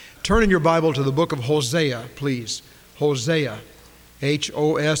Turn in your Bible to the book of Hosea, please. Hosea,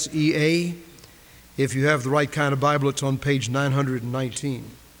 Hosea. If you have the right kind of Bible, it's on page 919.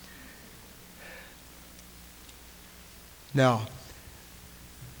 Now,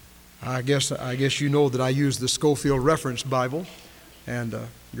 I guess you know that I use the Scofield Reference Bible, and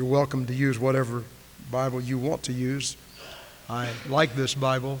you're welcome to use whatever Bible you want to use. I like this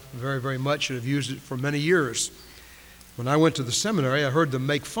Bible very, very much and have used it for many years. When I went to the seminary, I heard them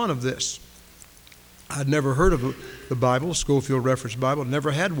make fun of this. I'd never heard of the Bible, Scofield Reference Bible,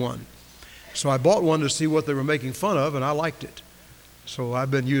 never had one. So I bought one to see what they were making fun of, and I liked it. So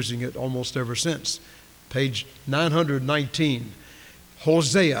I've been using it almost ever since. Page 919,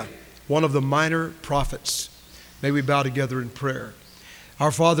 Hosea, one of the minor prophets. May we bow together in prayer.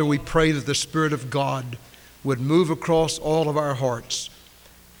 Our Father, we pray that the Spirit of God would move across all of our hearts,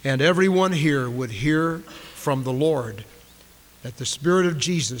 and everyone here would hear from the Lord, that the Spirit of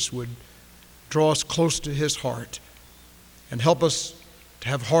Jesus would draw us close to His heart and help us to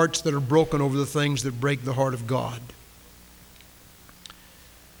have hearts that are broken over the things that break the heart of God.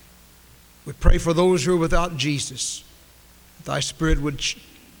 We pray for those who are without Jesus, that Thy Spirit would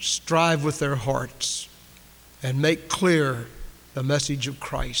strive with their hearts and make clear the message of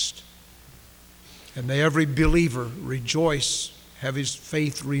Christ. And may every believer rejoice, have his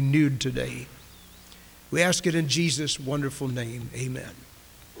faith renewed today. We ask it in Jesus' wonderful name. Amen.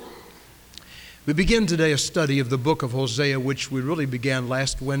 We begin today a study of the book of Hosea, which we really began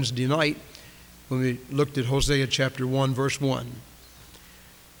last Wednesday night when we looked at Hosea chapter 1, verse 1.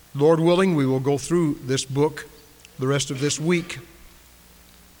 Lord willing, we will go through this book the rest of this week,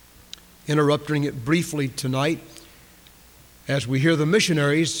 interrupting it briefly tonight as we hear the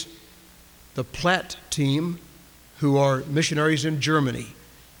missionaries, the Platt team, who are missionaries in Germany,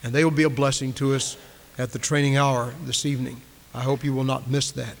 and they will be a blessing to us at the training hour this evening. I hope you will not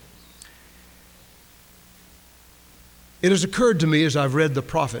miss that. It has occurred to me as I've read the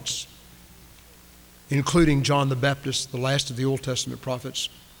prophets, including John the Baptist, the last of the Old Testament prophets,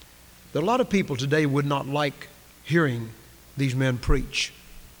 that a lot of people today would not like hearing these men preach.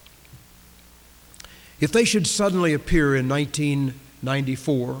 If they should suddenly appear in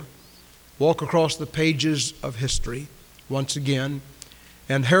 1994, walk across the pages of history once again,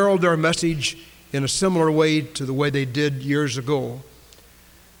 and herald their message in a similar way to the way they did years ago,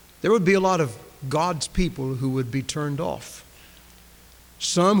 there would be a lot of God's people who would be turned off.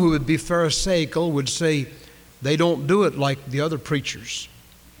 Some who would be Pharisaical would say they don't do it like the other preachers.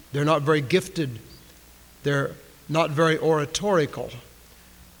 They're not very gifted. They're not very oratorical.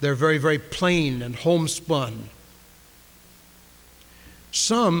 They're very, very plain and homespun.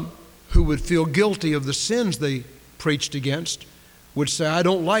 Some who would feel guilty of the sins they preached against would say, I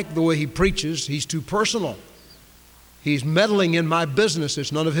don't like the way he preaches. He's too personal. He's meddling in my business.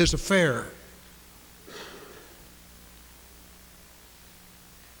 It's none of his affair.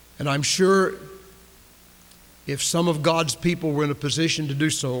 And I'm sure if some of God's people were in a position to do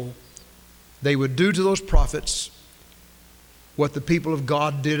so, they would do to those prophets what the people of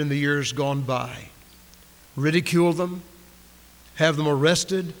God did in the years gone by. Ridicule them, have them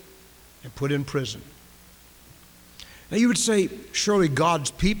arrested, and put in prison. Now you would say, surely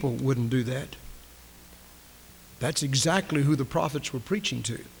God's people wouldn't do that. That's exactly who the prophets were preaching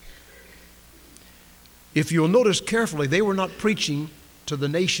to. If you'll notice carefully, they were not preaching to the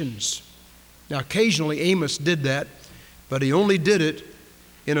nations. Now occasionally Amos did that, but he only did it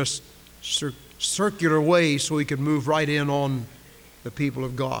in a circular way so he could move right in on the people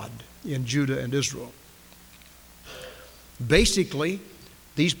of God in Judah and Israel. Basically,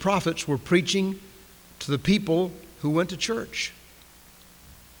 these prophets were preaching to the people who went to church,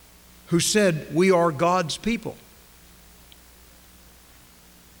 who said, we are God's people.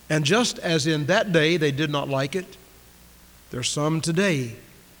 And just as in that day they did not like it, there's some today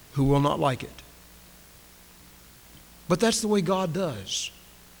who will not like it. But that's the way God does.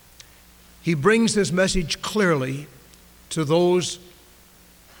 He brings His message clearly to those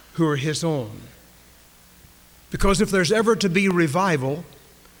who are His own. Because if there's ever to be revival,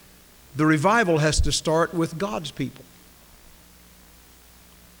 the revival has to start with God's people.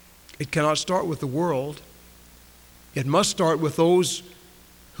 It cannot start with the world. It must start with those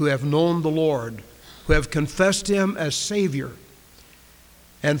who have known the Lord, who have confessed Him as Savior.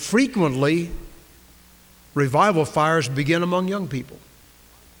 And frequently, revival fires begin among young people.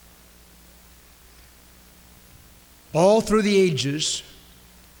 All through the ages,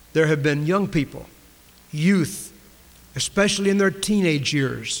 there have been young people, youth, especially in their teenage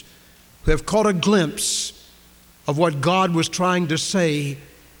years, who have caught a glimpse of what God was trying to say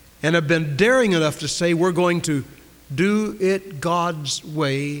and have been daring enough to say, we're going to do it God's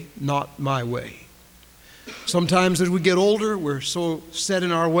way, not my way. Sometimes as we get older, we're so set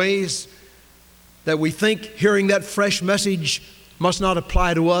in our ways that we think hearing that fresh message must not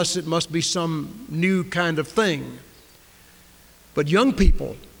apply to us. It must be some new kind of thing. But young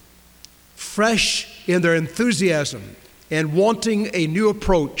people, fresh in their enthusiasm and wanting a new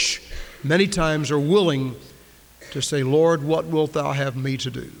approach, many times are willing to say, Lord, what wilt thou have me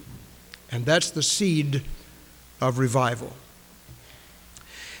to do? And that's the seed of revival.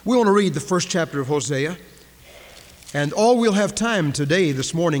 We want to read the first chapter of Hosea, and all we'll have time today,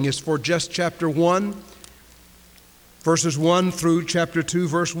 this morning, is for just chapter 1, verses 1 through chapter 2,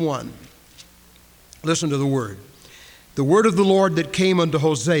 verse 1. Listen to the word. The word of the Lord that came unto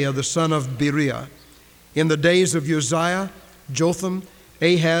Hosea, the son of Berechiah, in the days of Uzziah, Jotham,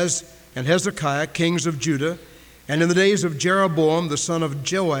 Ahaz, and Hezekiah, kings of Judah, and in the days of Jeroboam, the son of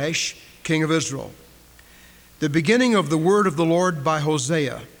Joash, king of Israel. The beginning of the word of the Lord by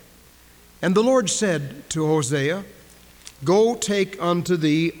Hosea. And the Lord said to Hosea, Go take unto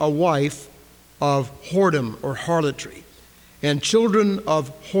thee a wife of whoredom or harlotry, and children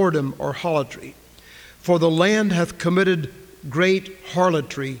of whoredom or harlotry. For the land hath committed great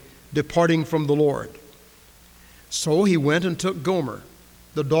harlotry, departing from the Lord. So he went and took Gomer,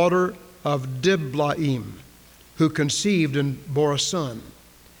 the daughter of Diblaim, who conceived and bore a son.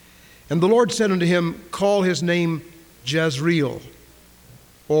 And the Lord said unto him, Call his name Jezreel,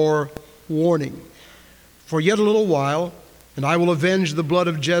 or warning. For yet a little while, and I will avenge the blood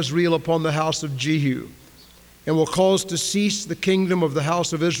of Jezreel upon the house of Jehu, and will cause to cease the kingdom of the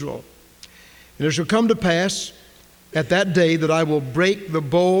house of Israel. And it shall come to pass at that day that I will break the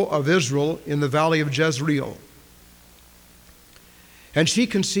bow of Israel in the valley of Jezreel. And she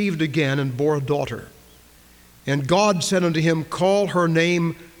conceived again and bore a daughter. And God said unto him, Call her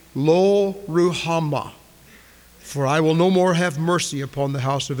name Lo-Ruhamah, for I will no more have mercy upon the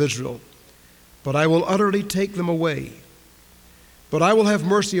house of Israel, but I will utterly take them away. But I will have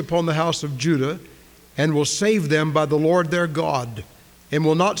mercy upon the house of Judah, and will save them by the Lord their God, and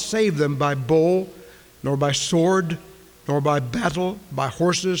will not save them by bow, nor by sword, nor by battle, by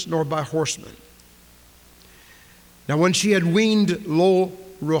horses, nor by horsemen. Now when she had weaned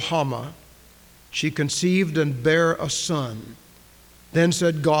Lo-Ruhamah, she conceived and bare a son. Then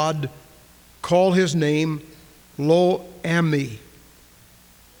said God, Call his name Lo-Ammi,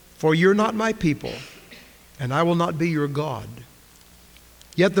 for you're not my people, and I will not be your God.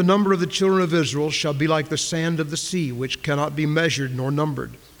 Yet the number of the children of Israel shall be like the sand of the sea, which cannot be measured nor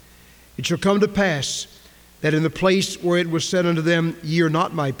numbered. It shall come to pass that in the place where it was said unto them, Ye are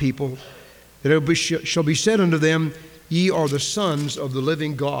not my people, that it shall be said unto them, Ye are the sons of the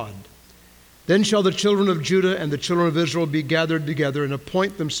living God. Then shall the children of Judah and the children of Israel be gathered together, and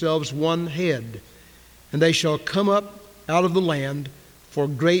appoint themselves one head. And they shall come up out of the land, for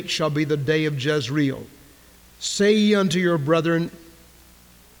great shall be the day of Jezreel. Say ye unto your brethren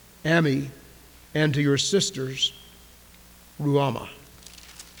Ammi, and to your sisters Ruhamah.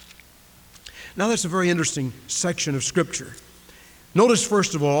 Now that's a very interesting section of Scripture. Notice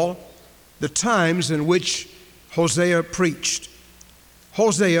first of all the times in which Hosea preached.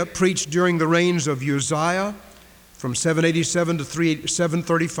 Hosea preached during the reigns of Uzziah from 787 to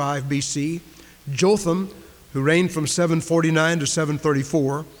 735 BC, Jotham, who reigned from 749 to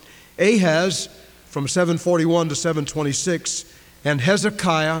 734, Ahaz from 741 to 726, and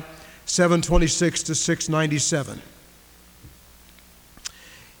Hezekiah 726 to 697.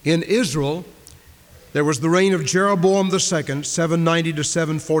 In Israel, there was the reign of Jeroboam II, 790 to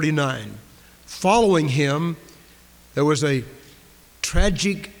 749. Following him, there was a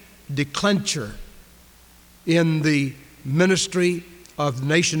tragic declension in the ministry of the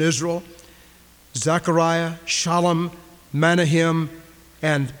nation Israel. Zechariah, Shallum, Menahem,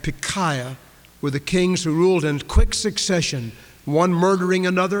 and Pekahiah were the kings who ruled in quick succession, one murdering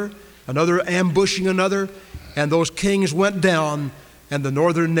another, another ambushing another, and those kings went down, and the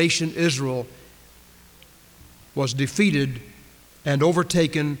northern nation Israel was defeated and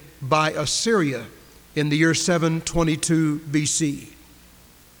overtaken by Assyria in the year 722 BC.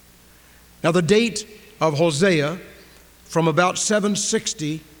 Now the date of Hosea, from about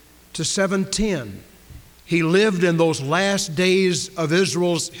 760 to 710, he lived in those last days of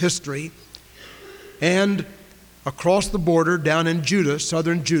Israel's history, and across the border down in Judah,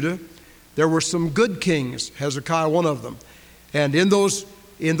 southern Judah, there were some good kings, Hezekiah one of them, and in those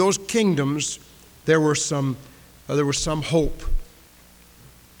kingdoms there was some hope.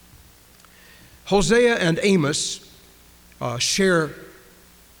 Hosea and Amos share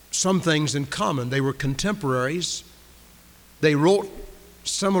some things in common. They were contemporaries. They wrote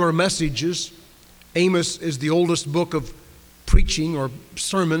similar messages Amos is the oldest book of preaching or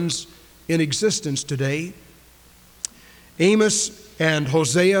sermons in existence today. Amos and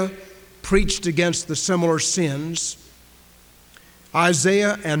Hosea preached against the similar sins.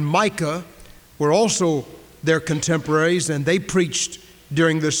 Isaiah and Micah were also their contemporaries, and they preached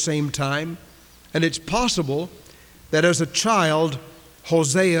during this same time. And it's possible that as a child,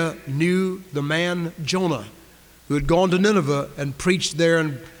 Hosea knew the man Jonah, who had gone to Nineveh and preached there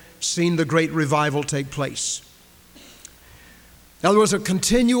and seen the great revival take place. Now, there was a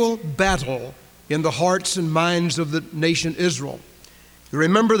continual battle in the hearts and minds of the nation Israel. You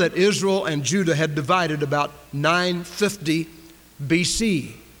remember that Israel and Judah had divided about 950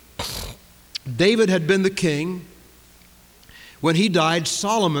 BC. David had been the king. When he died,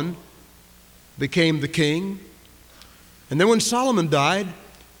 Solomon became the king. And then when Solomon died,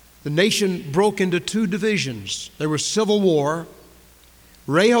 the nation broke into two divisions. There was civil war.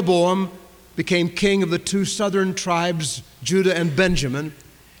 Rehoboam became king of the two southern tribes, Judah and Benjamin,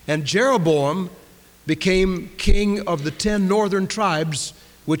 and Jeroboam became king of the 10 northern tribes,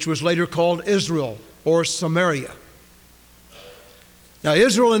 which was later called Israel or Samaria. Now,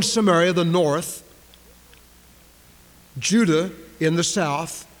 Israel and Samaria, the north, Judah in the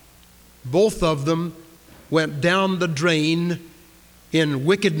south, both of them went down the drain in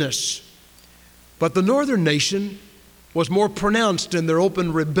wickedness. But the northern nation was more pronounced in their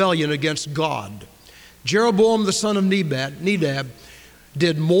open rebellion against God. Jeroboam, the son of Nedab,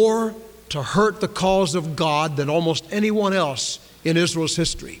 did more to hurt the cause of God than almost anyone else in Israel's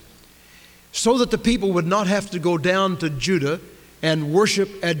history, so that the people would not have to go down to Judah and worship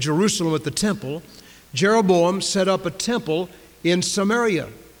at Jerusalem at the temple. Jeroboam set up a temple in Samaria.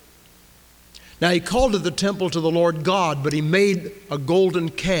 Now, he called it the temple to the Lord God, but he made a golden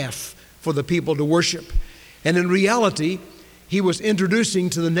calf for the people to worship. And in reality, he was introducing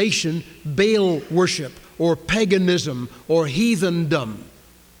to the nation Baal worship or paganism or heathendom.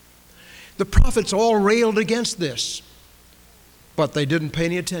 The prophets all railed against this, but they didn't pay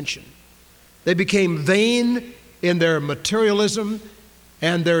any attention. They became vain in their materialism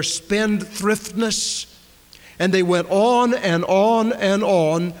and their spendthriftness, and they went on and on and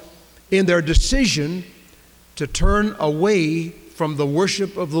on in their decision to turn away from the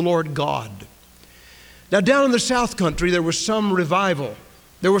worship of the Lord God. Now, down in the South Country, there was some revival.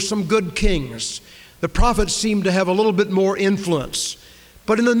 There were some good kings. The prophets seemed to have a little bit more influence.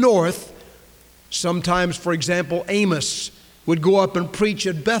 But in the North, sometimes, for example, Amos would go up and preach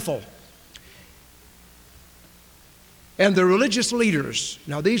at Bethel. And the religious leaders,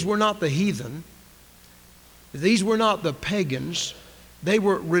 now these were not the heathen, these were not the pagans, they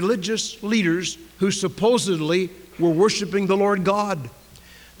were religious leaders who supposedly were worshiping the Lord God.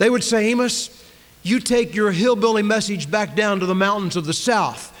 They would say, Amos, you take your hillbilly message back down to the mountains of the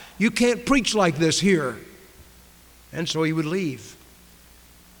south. You can't preach like this here. And so he would leave.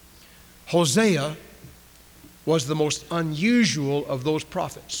 Hosea was the most unusual of those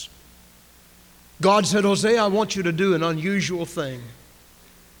prophets. God said, Hosea, I want you to do an unusual thing.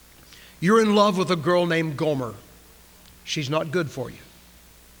 You're in love with a girl named Gomer. She's not good for you.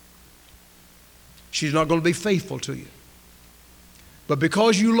 She's not going to be faithful to you. But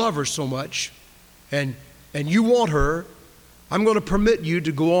because you love her so much and you want her, I'm going to permit you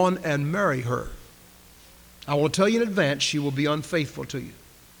to go on and marry her. I will tell you in advance she will be unfaithful to you.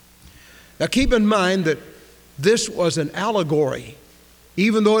 Now keep in mind that this was an allegory.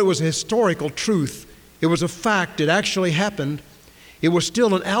 Even though it was a historical truth, it was a fact, it actually happened, it was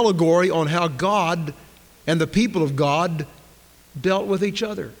still an allegory on how God and the people of God dealt with each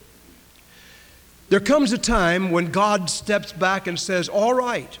other. There comes a time when God steps back and says, all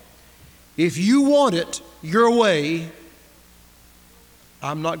right, if you want it your way,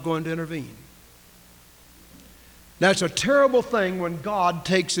 I'm not going to intervene. Now, it's a terrible thing when God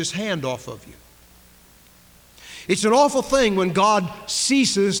takes his hand off of you. It's an awful thing when God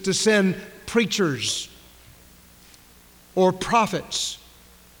ceases to send preachers or prophets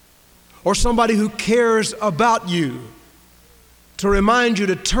or somebody who cares about you to remind you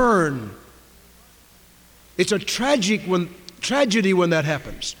to turn. It's a tragedy when that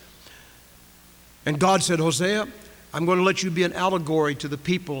happens. And God said, Hosea, I'm going to let you be an allegory to the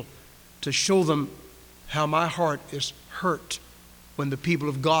people to show them how my heart is hurt when the people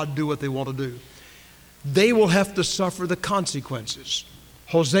of God do what they want to do. They will have to suffer the consequences.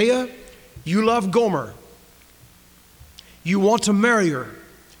 Hosea, you love Gomer. You want to marry her.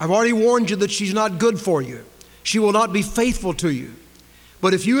 I've already warned you that she's not good for you. She will not be faithful to you.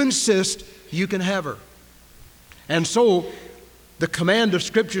 But if you insist, you can have her. And so the command of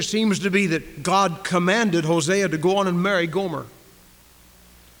Scripture seems to be that God commanded Hosea to go on and marry Gomer.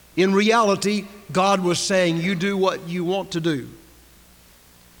 In reality, God was saying, you do what you want to do.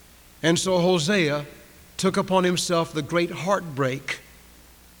 And so Hosea took upon himself the great heartbreak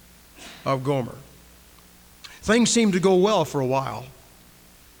of Gomer. Things seemed to go well for a while.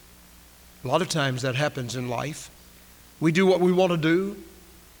 A lot of times that happens in life. We do what we want to do.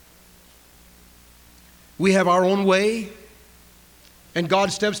 We have our own way. And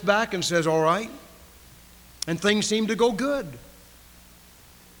God steps back and says, all right. And things seem to go good.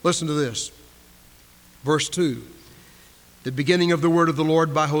 Listen to this. Verse 2. The beginning of the word of the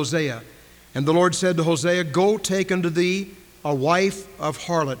Lord by Hosea. And the Lord said to Hosea, go take unto thee a wife of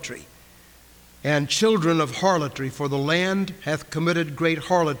harlotry, and children of harlotry, for the land hath committed great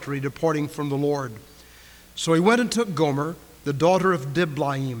harlotry, departing from the Lord. So he went and took Gomer, the daughter of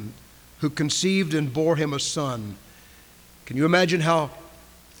Diblaim, who conceived and bore him a son. Can you imagine how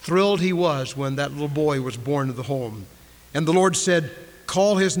thrilled he was when that little boy was born to the home? And the Lord said,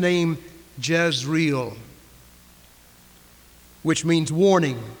 call his name Jezreel, which means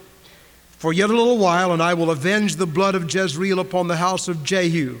warning. For yet a little while, and I will avenge the blood of Jezreel upon the house of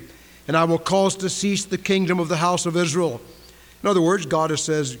Jehu, and I will cause to cease the kingdom of the house of Israel. In other words, God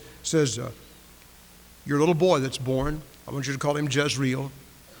says, your little boy that's born, I want you to call him Jezreel.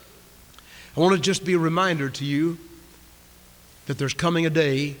 I want to just be a reminder to you that there's coming a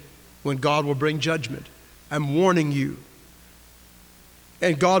day when God will bring judgment. I'm warning you.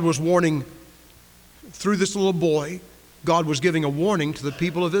 And God was warning through this little boy. God was giving a warning to the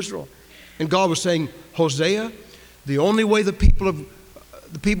people of Israel. And God was saying, Hosea, the only way the people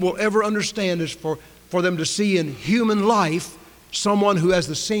will ever understand is for them to see in human life someone who has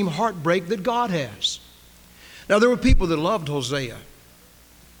the same heartbreak that God has. Now, there were people that loved Hosea.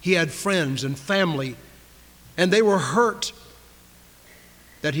 He had friends and family, and they were hurt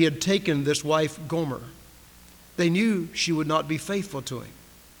that he had taken this wife, Gomer. They knew she would not be faithful to him.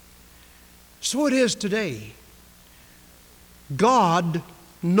 So it is today. God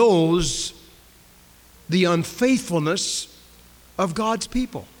knows the unfaithfulness of God's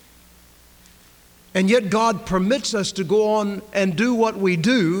people. And yet God permits us to go on and do what we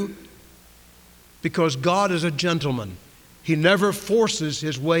do because God is a gentleman. He never forces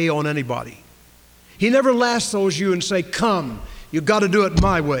his way on anybody. He never lassos you and say, come, you've got to do it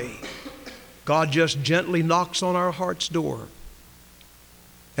my way. God just gently knocks on our heart's door.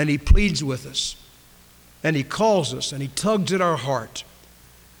 And he pleads with us. And he calls us and he tugs at our heart.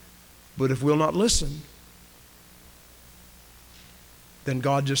 But if we'll not listen, then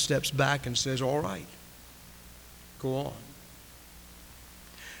God just steps back and says, all right, go on.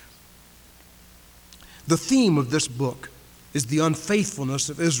 The theme of this book is the unfaithfulness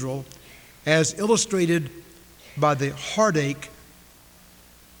of Israel as illustrated by the heartache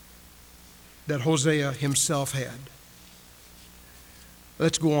that Hosea himself had.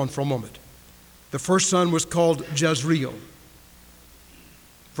 Let's go on for a moment. The first son was called Jezreel.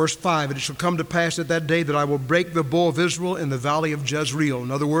 Verse 5, and it shall come to pass at that day that I will break the bow of Israel in the valley of Jezreel.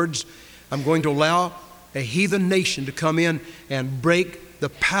 In other words, I'm going to allow a heathen nation to come in and break the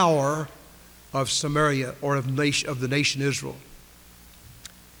power of Samaria, or of the nation Israel.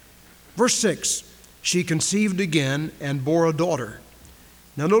 Verse 6, she conceived again and bore a daughter.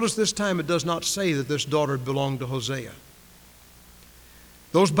 Now notice this time it does not say that this daughter belonged to Hosea.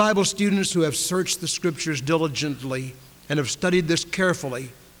 Those Bible students who have searched the Scriptures diligently and have studied this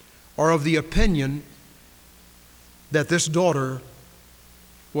carefully are of the opinion that this daughter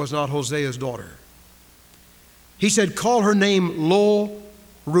was not Hosea's daughter. He said, call her name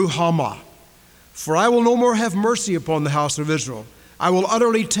Lo-Ruhamah, for I will no more have mercy upon the house of Israel. I will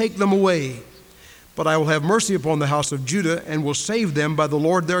utterly take them away. But I will have mercy upon the house of Judah, and will save them by the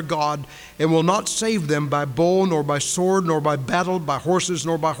Lord their God, and will not save them by bow, nor by sword, nor by battle, by horses,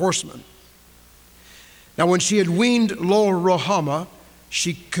 nor by horsemen. Now when she had weaned Lo-Ruhamah,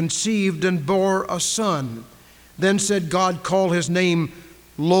 she conceived and bore a son. Then said God, call his name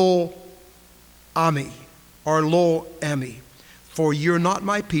Lo-Ami, or Lo-Ami, for you're not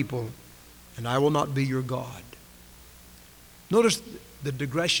my people, and I will not be your God. Notice the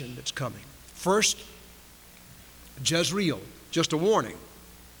digression that's coming. First, Jezreel, just a warning.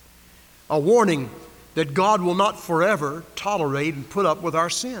 A warning that God will not forever tolerate and put up with our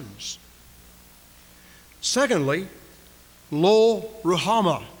sins. Secondly,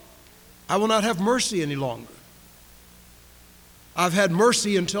 Lo-Ruhamah, I will not have mercy any longer. I've had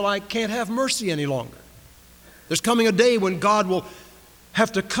mercy until I can't have mercy any longer. There's coming a day when God will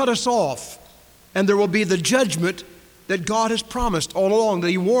have to cut us off, and there will be the judgment that God has promised all along, that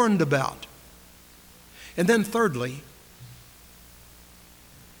he warned about. And then thirdly,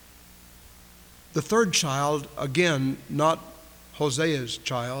 the third child, again, not Hosea's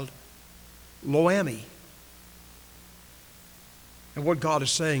child, Lo-Ammi. And what God is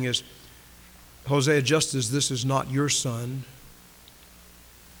saying is, Hosea, just as this is not your son,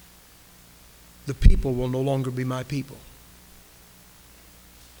 the people will no longer be my people.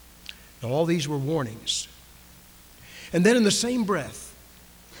 Now, all these were warnings. And then in the same breath,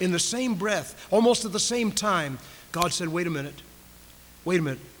 almost at the same time, God said, wait a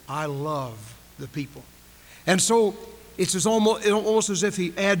minute, I love the people. And so it's almost as if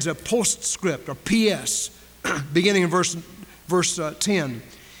he adds a postscript or PS, beginning in verse 10.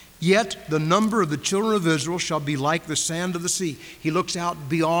 Yet the number of the children of Israel shall be like the sand of the sea. He looks out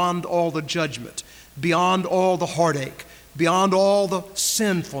beyond all the judgment, beyond all the heartache, beyond all the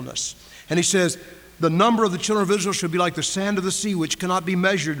sinfulness. And he says, the number of the children of Israel shall be like the sand of the sea, which cannot be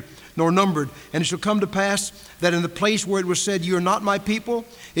measured nor numbered. And it shall come to pass that in the place where it was said, you are not my people,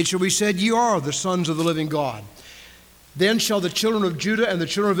 it shall be said, you are the sons of the living God. Then shall the children of Judah and the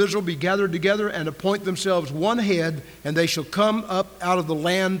children of Israel be gathered together and appoint themselves one head, and they shall come up out of the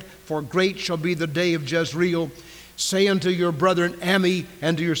land, for great shall be the day of Jezreel. Say unto your brethren Ammi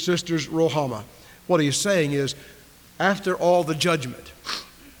and to your sisters Rohamah. What he is saying is, after all the judgment,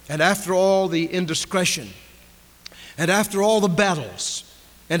 and after all the indiscretion, and after all the battles,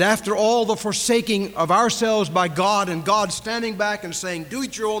 and after all the forsaking of ourselves by God, and God standing back and saying, do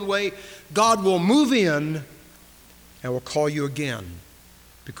it your own way, God will move in and will call you again,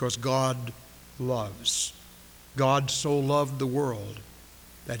 because God loves. God so loved the world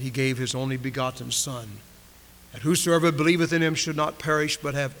that he gave his only begotten Son, that whosoever believeth in him should not perish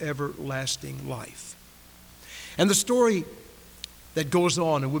but have everlasting life. And the story that goes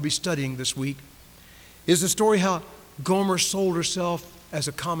on, and we'll be studying this week, is the story how Gomer sold herself as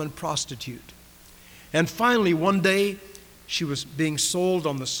a common prostitute. And finally, one day, she was being sold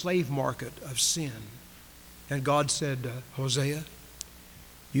on the slave market of sin. And God said, Hosea,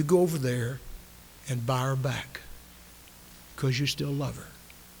 you go over there and buy her back, because you still love her.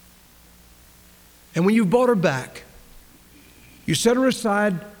 And when you've bought her back, you set her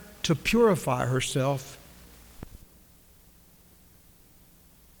aside to purify herself.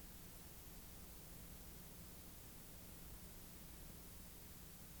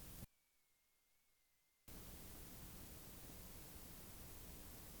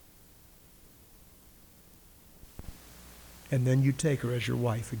 And then you take her as your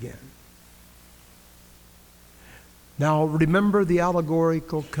wife again. Now remember the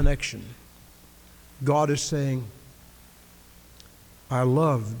allegorical connection. God is saying, I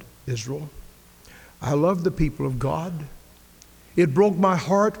loved Israel. I loved the people of God. It broke my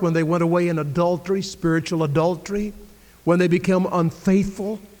heart when they went away in adultery, spiritual adultery, when they became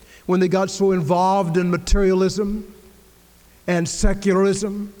unfaithful, when they got so involved in materialism and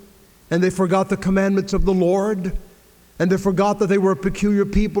secularism, and they forgot the commandments of the Lord. And they forgot that they were a peculiar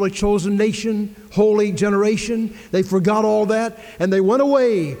people, a chosen nation, holy generation. They forgot all that, and they went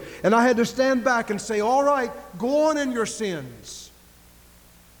away. And I had to stand back and say, all right, go on in your sins.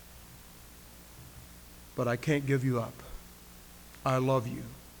 But I can't give you up. I love you.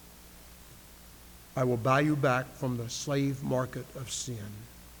 I will buy you back from the slave market of sin.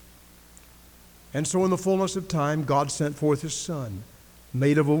 And so in the fullness of time, God sent forth his Son,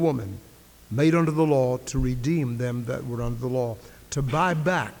 made of a woman, made under the law, to redeem them that were under the law, to buy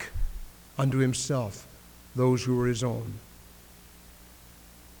back unto himself those who were his own.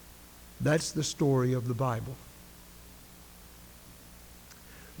 That's the story of the Bible.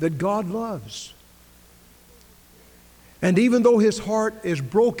 That God loves. And even though his heart is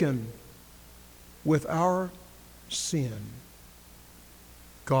broken with our sin,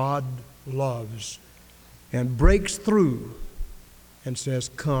 God loves and breaks through and says,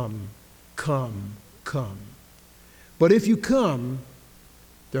 come. Come, come. But if you come,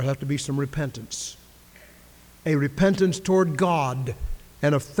 there'll have to be some repentance. A repentance toward God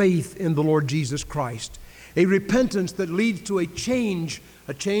and a faith in the Lord Jesus Christ. A repentance that leads to a change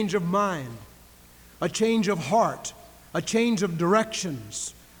of mind, a change of heart, a change of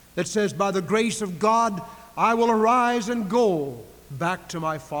directions that says, by the grace of God, I will arise and go back to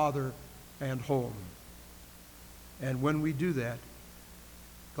my Father and home. And when we do that,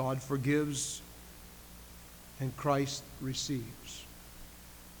 God forgives and Christ receives.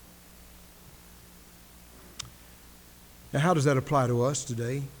 Now, how does that apply to us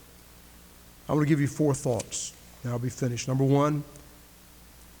today? I want to give you 4 thoughts, and I'll be finished. Number 1,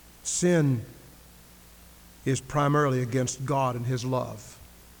 sin is primarily against God and his love.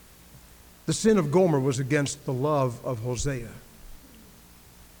 The sin of Gomer was against the love of Hosea.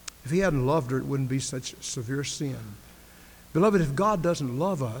 If he hadn't loved her, it wouldn't be such severe sin. Beloved, if God doesn't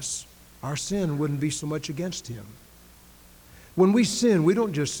love us, our sin wouldn't be so much against him. When we sin, we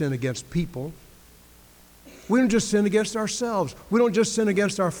don't just sin against people. We don't just sin against ourselves. We don't just sin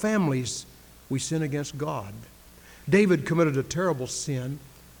against our families. We sin against God. David committed a terrible sin.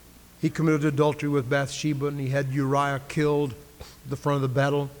 He committed adultery with Bathsheba, and he had Uriah killed at the front of the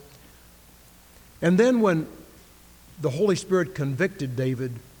battle. And then when the Holy Spirit convicted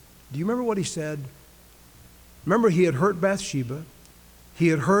David, do you remember what he said? Remember, he had hurt Bathsheba. He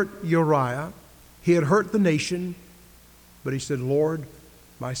had hurt Uriah. He had hurt the nation. But he said, Lord,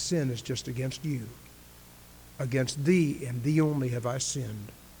 my sin is just against you. Against thee and thee only have I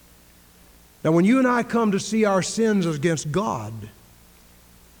sinned. Now, when you and I come to see our sins as against God,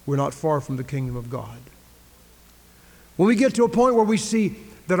 we're not far from the kingdom of God. When we get to a point where we see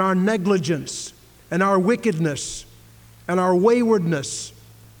that our negligence and our wickedness and our waywardness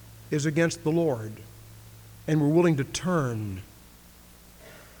is against the Lord, and we're willing to turn,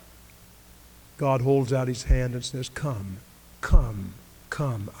 God holds out His hand and says, come, come,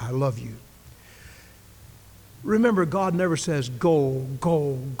 come, I love you. Remember, God never says, go,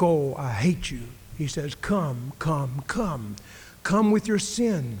 go, go, I hate you. He says, come, come, come. Come with your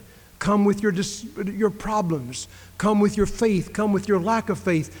sin. Come with your problems. Come with your faith. Come with your lack of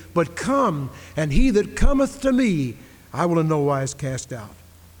faith. But come, and he that cometh to me, I will in no wise cast out.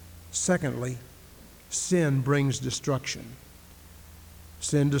 Secondly, sin brings destruction.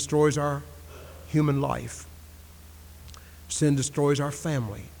 Sin destroys our human life. Sin destroys our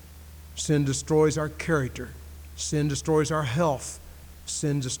family. Sin destroys our character. Sin destroys our health.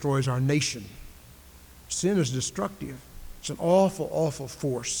 Sin destroys our nation. Sin is destructive. It's an awful, awful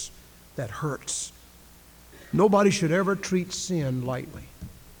force that hurts. Nobody should ever treat sin lightly.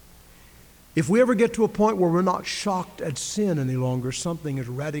 If we ever get to a point where we're not shocked at sin any longer, something is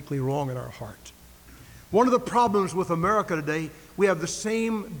radically wrong in our heart. One of the problems with America today, we have the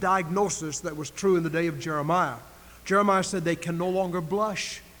same diagnosis that was true in the day of Jeremiah. Jeremiah said they can no longer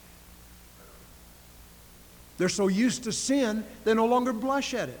blush. They're so used to sin, they no longer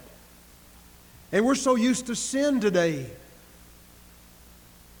blush at it. And we're so used to sin today,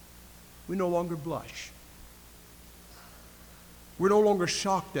 we no longer blush. We're no longer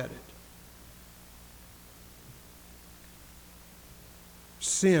shocked at it.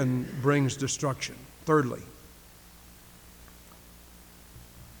 Sin brings destruction. Thirdly,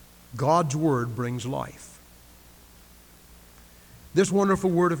 God's Word brings life. This wonderful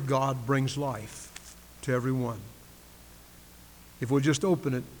Word of God brings life to everyone. If we'll just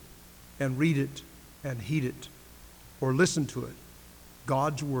open it and read it and heed it or listen to it,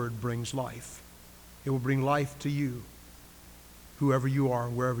 God's Word brings life. It will bring life to you, whoever you are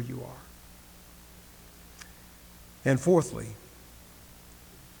and wherever you are. And fourthly,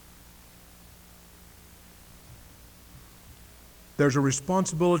 there's a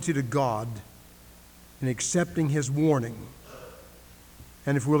responsibility to God in accepting His warning.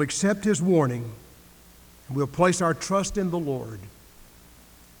 And if we'll accept His warning, and we'll place our trust in the Lord,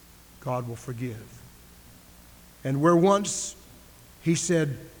 God will forgive. And where once He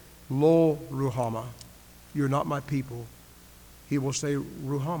said, Lo Ruhamah, you're not my people, He will say,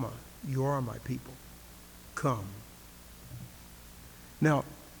 Ruhamah, you are my people. Come. Now,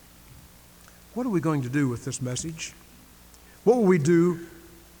 what are we going to do with this message? What will we do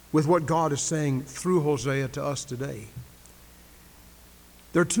with what God is saying through Hosea to us today?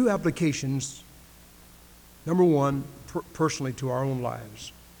 There are two applications. Number one, personally to our own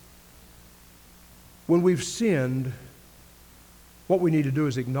lives. When we've sinned, what we need to do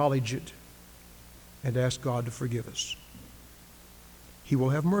is acknowledge it and ask God to forgive us. He will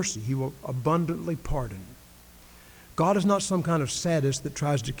have mercy. He will abundantly pardon. God is not some kind of sadist that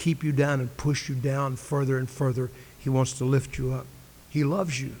tries to keep you down and push you down further and further. He wants to lift you up. He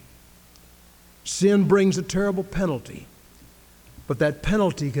loves you. Sin brings a terrible penalty, but that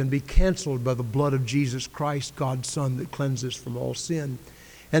penalty can be canceled by the blood of Jesus Christ, God's Son, that cleanses from all sin.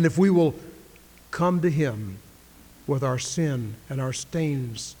 And if we will come to Him with our sin and our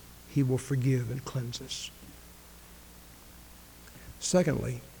stains, He will forgive and cleanse us.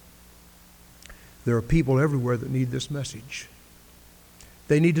 Secondly, there are people everywhere that need this message.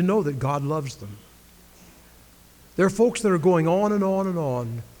 They need to know that God loves them. There are folks that are going on and on and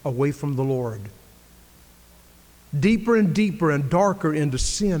on away from the Lord. Deeper and deeper and darker into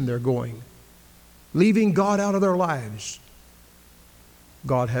sin they're going, leaving God out of their lives.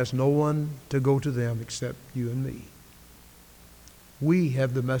 God has no one to go to them except you and me. We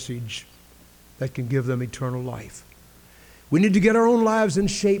have the message that can give them eternal life. We need to get our own lives in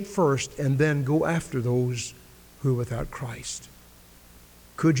shape first and then go after those who are without Christ.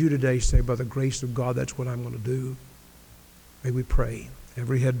 Could you today say, by the grace of God, that's what I'm going to do? May we pray.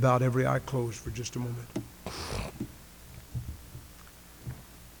 Every head bowed, every eye closed for just a moment.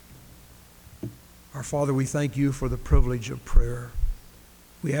 Our Father, we thank you for the privilege of prayer.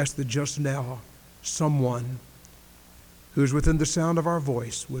 We ask that just now someone who is within the sound of our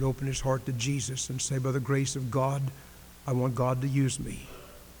voice would open his heart to Jesus and say, by the grace of God, I want God to use me.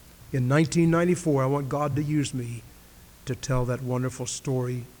 In 1994, I want God to use me to tell that wonderful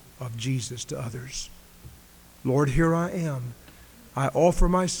story of Jesus to others. Lord, here I am. I offer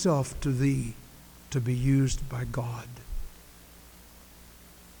myself to thee to be used by God.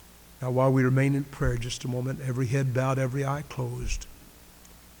 Now, while we remain in prayer just a moment, every head bowed, every eye closed,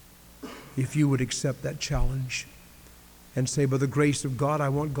 if you would accept that challenge and say, by the grace of God, I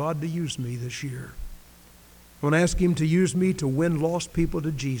want God to use me this year. I want to ask him to use me to win lost people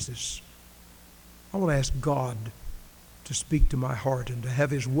to Jesus. I want to ask God to speak to my heart and to have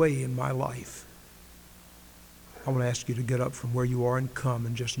his way in my life. I want to ask you to get up from where you are and come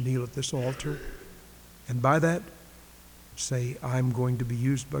and just kneel at this altar. And by that, say, I'm going to be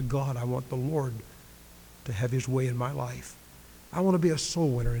used by God. I want the Lord to have his way in my life. I want to be a soul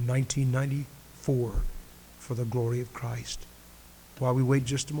winner in 1994 for the glory of Christ. While we wait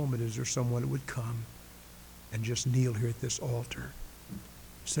just a moment, is there someone that would come and just kneel here at this altar,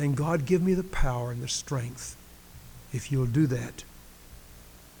 saying, God, give me the power and the strength. If you'll do that,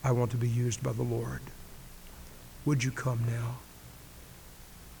 I want to be used by the Lord. Would you come now?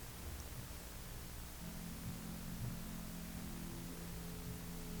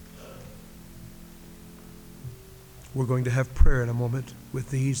 We're going to have prayer in a moment with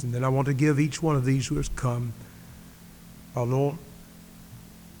these, and then I want to give each one of these who has come a little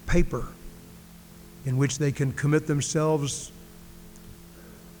paper in which they can commit themselves,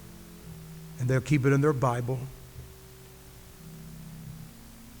 and they'll keep it in their Bible.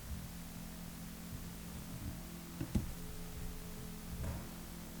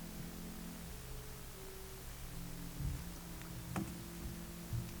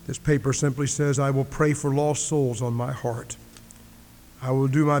 This paper simply says, I will pray for lost souls on my heart. I will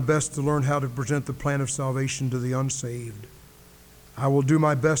do my best to learn how to present the plan of salvation to the unsaved. I will do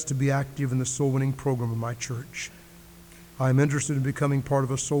my best to be active in the soul winning program of my church. I am interested in becoming part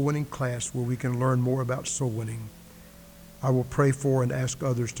of a soul winning class where we can learn more about soul winning. I will pray for and ask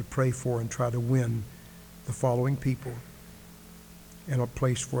others to pray for and try to win the following people, and a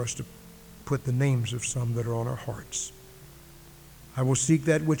place for us to put the names of some that are on our hearts. I will seek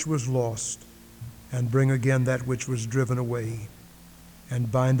that which was lost and bring again that which was driven away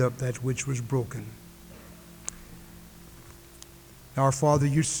and bind up that which was broken. Now, our Father,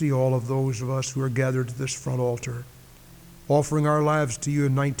 you see all of those of us who are gathered to this front altar, offering our lives to you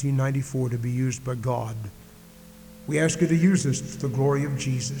in 1994 to be used by God. We ask you to use us to the glory of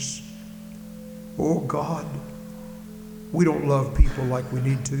Jesus. Oh God, we don't love people like we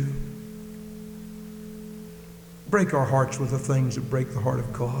need to. Break our hearts with the things that break the heart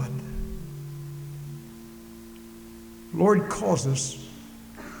of God. Lord, cause us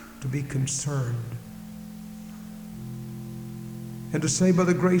to be concerned and to say, by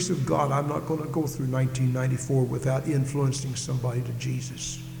the grace of God, I'm not going to go through 1994 without influencing somebody to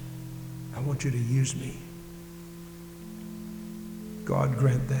Jesus. I want you to use me. God,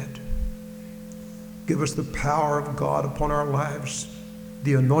 grant that. Give us the power of God upon our lives,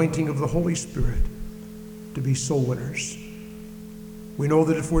 the anointing of the Holy Spirit, to be soul winners. We know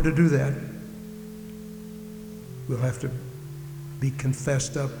that if we're to do that, we'll have to be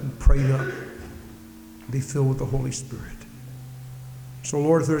confessed up and prayed up, be filled with the Holy Spirit. So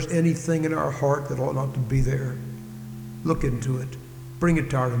Lord, if there's anything in our heart that ought not to be there, look into it. Bring it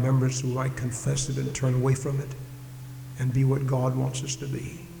to our remembrance so we might confess it and turn away from it and be what God wants us to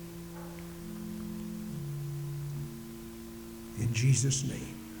be. In Jesus'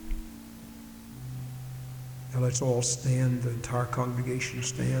 name. Now let's all stand, the entire congregation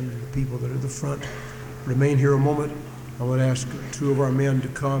stand, and the people that are at the front remain here a moment. I would ask two of our men to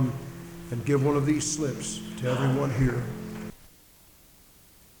come and give one of these slips to everyone here.